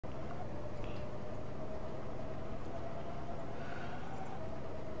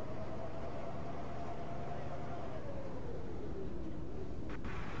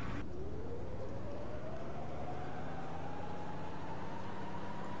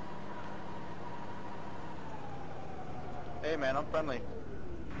Hey man, I'm friendly.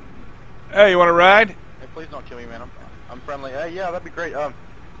 Hey, you want to ride? Hey, please don't kill me, man. I'm friendly. Hey, yeah, that'd be great.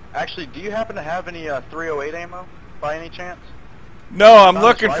 Actually, do you happen to have any 308 ammo by any chance? No, I'm Not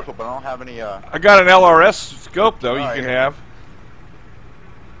looking this for... rifle, but I don't have any. I got an LRS scope, though, you Alright, can here. have.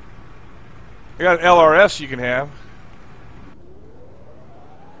 I got an LRS you can have.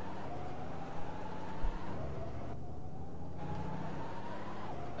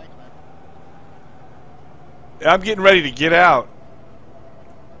 Thanks, man. I'm getting ready to get out.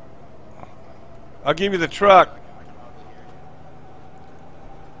 I'll give you the truck. I can hardly hear you.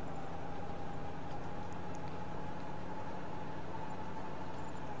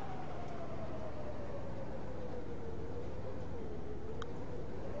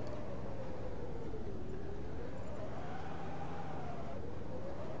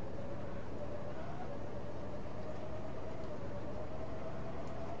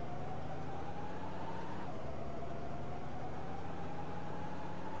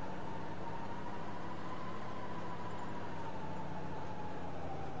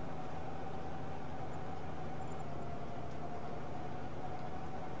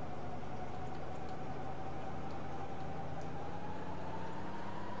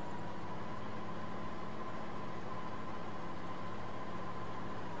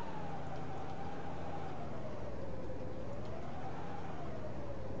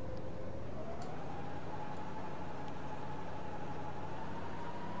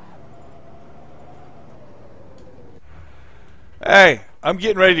 Hey, I'm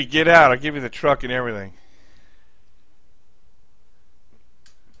getting ready to get out. I'll give you the truck and everything.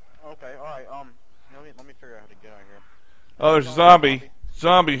 Okay, alright, let me figure out how to get out of here. Oh, there's a zombie.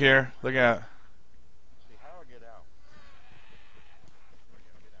 Zombie here. Look out. Let's see, how do I get out?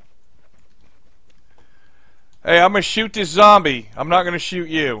 Hey, I'm going to shoot this zombie. I'm not going to shoot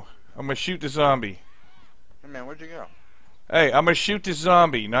you. I'm going to shoot the zombie. Hey man, where'd you go? Hey, I'm going to shoot this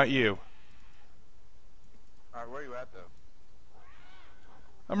zombie, not you. Alright, where are you at though?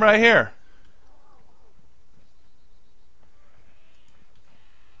 I'm right here.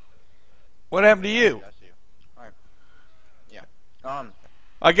 What happened to you? I see you. Alright. Yeah.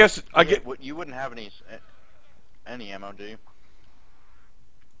 I guess I get... You wouldn't have any ammo, do you?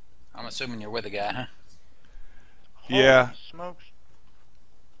 I'm assuming you're with a guy, huh? Yeah. Holy smokes.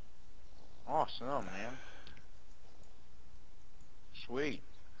 Awesome, man. Sweet.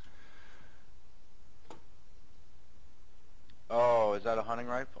 Oh, is that a hunting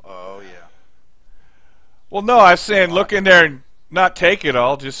rifle? Oh, yeah. Well, no, I was saying look in there and not take it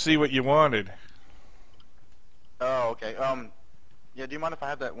all. Just see what you wanted. Oh, okay. Yeah, do you mind if I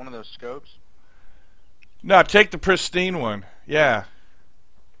have one of those scopes? No, take the pristine one. Yeah.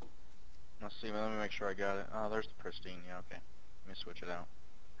 Let's see, let me make sure I got it. Oh, there's the pristine. Yeah, okay. Let me switch it out.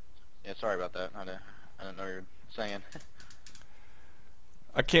 Yeah, sorry about that. I didn't know you were saying.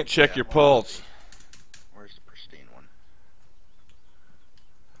 I can't check Yeah, your well, let's pulse. see. Where's the pristine one?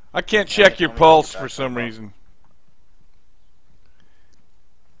 I can't Yeah, check your let me pulse get for back some up. reason.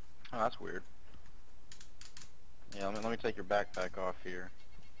 Oh, that's weird. Yeah, let me take your backpack off here.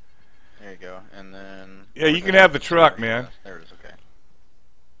 There you go, and then... Yeah, you can have the truck, man. There it is, okay.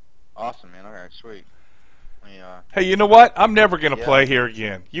 Awesome, man. Alright, sweet. Let me, Hey, you know what? I'm never gonna Yeah. play here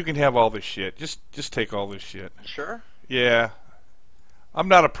again. You can have all this shit. Just take all this shit. sure? Yeah. I'm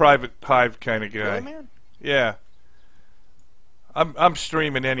not a private hive kind of guy. Really, man? Yeah. I'm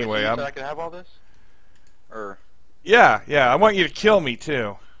streaming anyway. Wait, so you I'm said I could have all this? Or... Yeah, I want you to kill me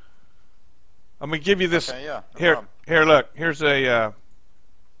too. I'm gonna give you this. Okay, yeah. No Here, problem. here, look. Here's a.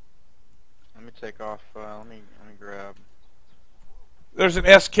 Let me take off, let me grab... There's an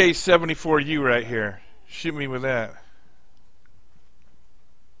SK-74U right here. Shoot me with that.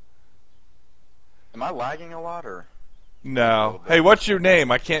 Am I lagging a lot, or...? No. Hey, what's your name?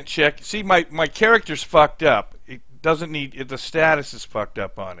 I can't check. See, my character's fucked up. It doesn't need. The status is fucked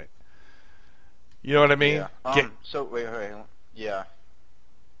up on it. You know what I mean? Yeah. So, wait. Yeah.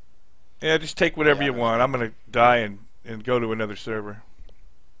 Yeah, just take whatever Yeah, you that's want. right. I'm gonna die and go to another server.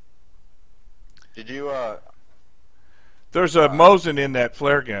 Did you, There's a Mosin in that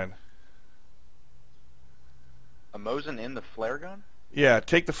flare gun. a Mosin in the flare gun? Yeah,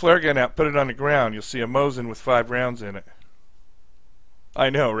 take the flare gun out, put it on the ground. You'll see a Mosin with 5 rounds in it. I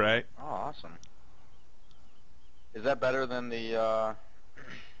know, right? Oh, awesome. Is that better than the,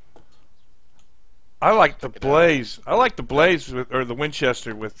 I like the Check it out. Blaze. I like the Blaze with, or the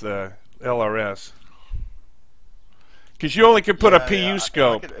Winchester with the LRS. Because you only can put a PU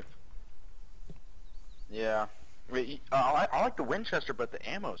scope. Yeah. Wait, I like the Winchester, but the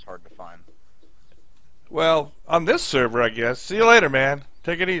ammo's hard to find. Well, on this server, I guess. See you later, man.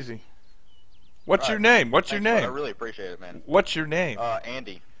 Take it easy. What's your name? What's your Thanks, bud. name? I really appreciate it, man. What's your name?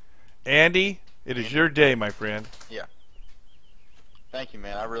 Andy. Andy, it is your day, my friend. Yeah. Thank you,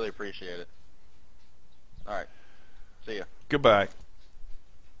 man. I really appreciate it. All right. See ya. Goodbye.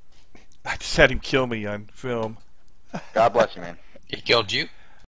 I just had him kill me on film. God bless you, man. He killed you?